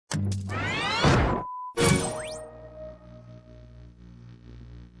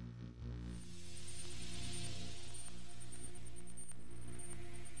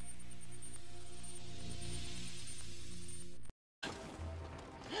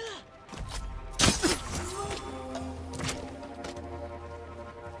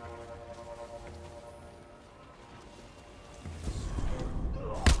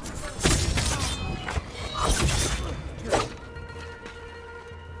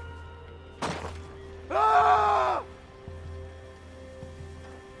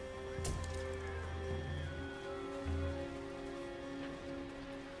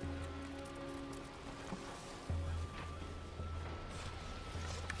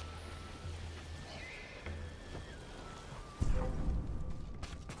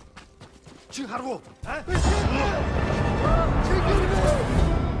Чи харгу?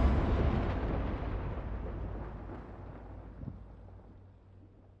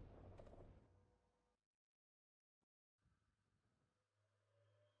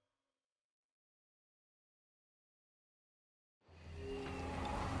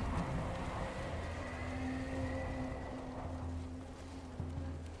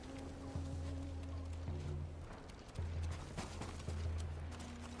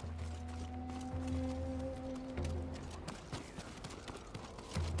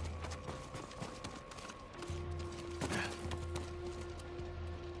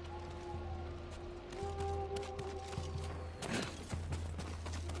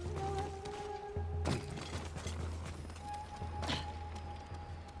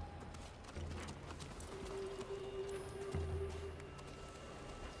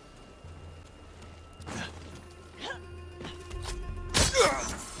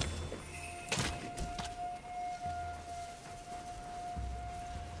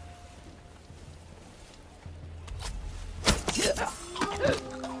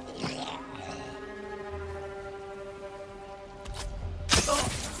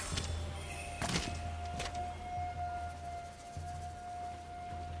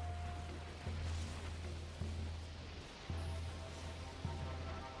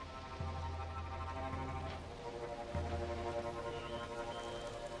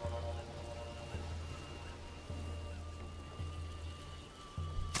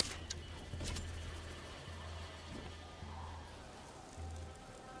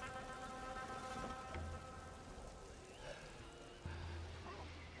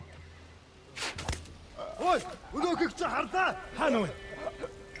 Ой, өнөөхийг чи харлаа. Хаана вэ?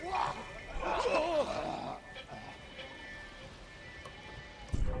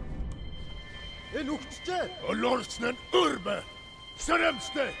 Энэ үхчихээ. Олорсн нь өрбө.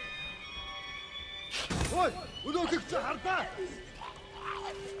 Сэрэмстэй. Ой, өнөөхийг чи харлаа.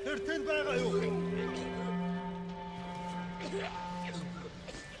 Тэр тэнд байгаа юу?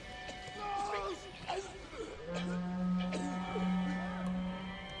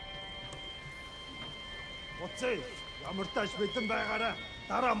 Уцээ, ямар тааш бэдэн байгаараа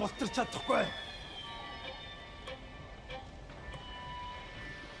дараа мултарч чадахгүй.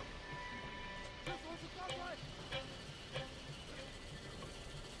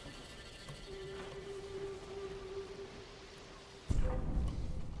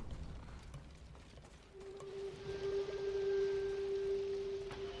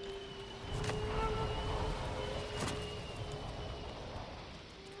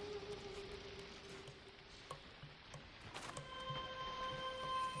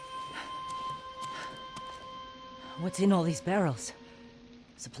 What's in all these barrels?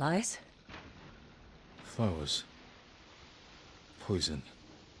 Supplies? Flowers. Poison.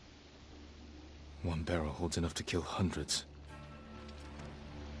 One barrel holds enough to kill hundreds.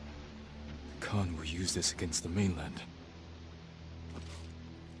 Khan will use this against the mainland.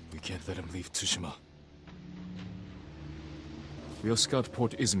 We can't let him leave Tsushima. We'll scout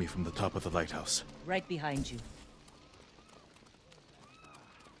Port Izumi from the top of the lighthouse. Right behind you.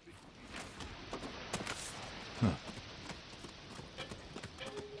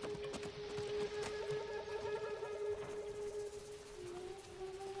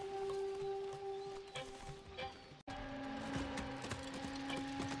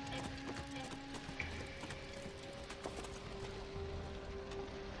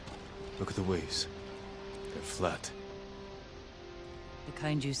 Look at the waves. They're flat. The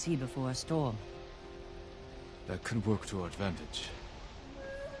kind you see before a storm. That could work to our advantage.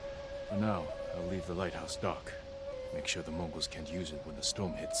 For now, I'll leave the lighthouse dark. Make sure the Mongols can't use it when the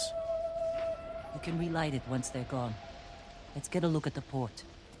storm hits. You can relight it once they're gone. Let's get a look at the port.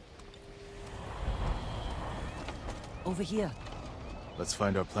 Over here. Let's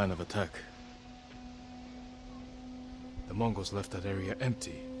find our plan of attack. The Mongols left that area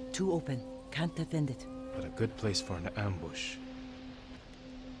empty. Too open. Can't defend it. But a good place for an ambush.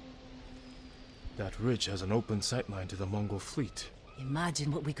 That ridge has an open sightline to the Mongol fleet.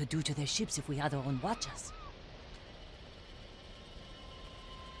 Imagine what we could do to their ships if we had our own watchers.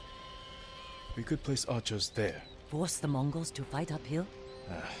 We could place archers there. Force the Mongols to fight uphill?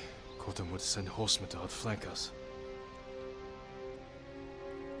 Khotam would send horsemen to outflank us.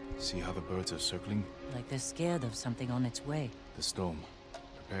 See how the birds are circling? Like they're scared of something on its way. The storm.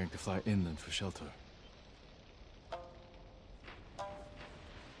 Preparing to fly inland for shelter.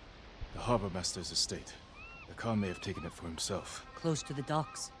 The harbor master's estate. The Khan may have taken it for himself. Close to the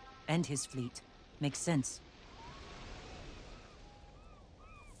docks. And his fleet. Makes sense.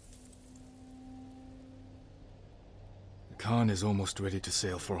 The Khan is almost ready to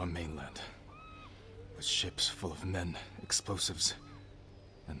sail for our mainland. with ships full of men, explosives,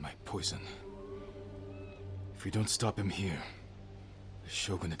 and my poison. If we don't stop him here, the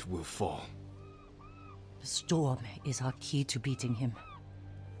shogunate will fall. The storm is our key to beating him.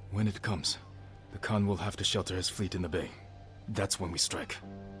 When it comes, the Khan will have to shelter his fleet in the bay. That's when we strike.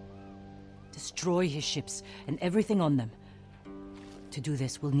 Destroy his ships and everything on them. To do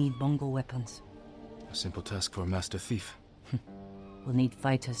this, we'll need Mongol weapons. A simple task for a master thief. We'll need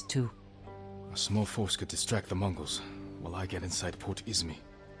fighters, too. A small force could distract the Mongols, while I get inside Port Izmi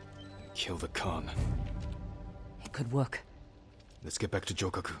and kill the Khan. It could work. Let's get back to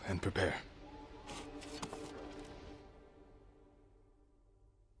Jokaku and prepare.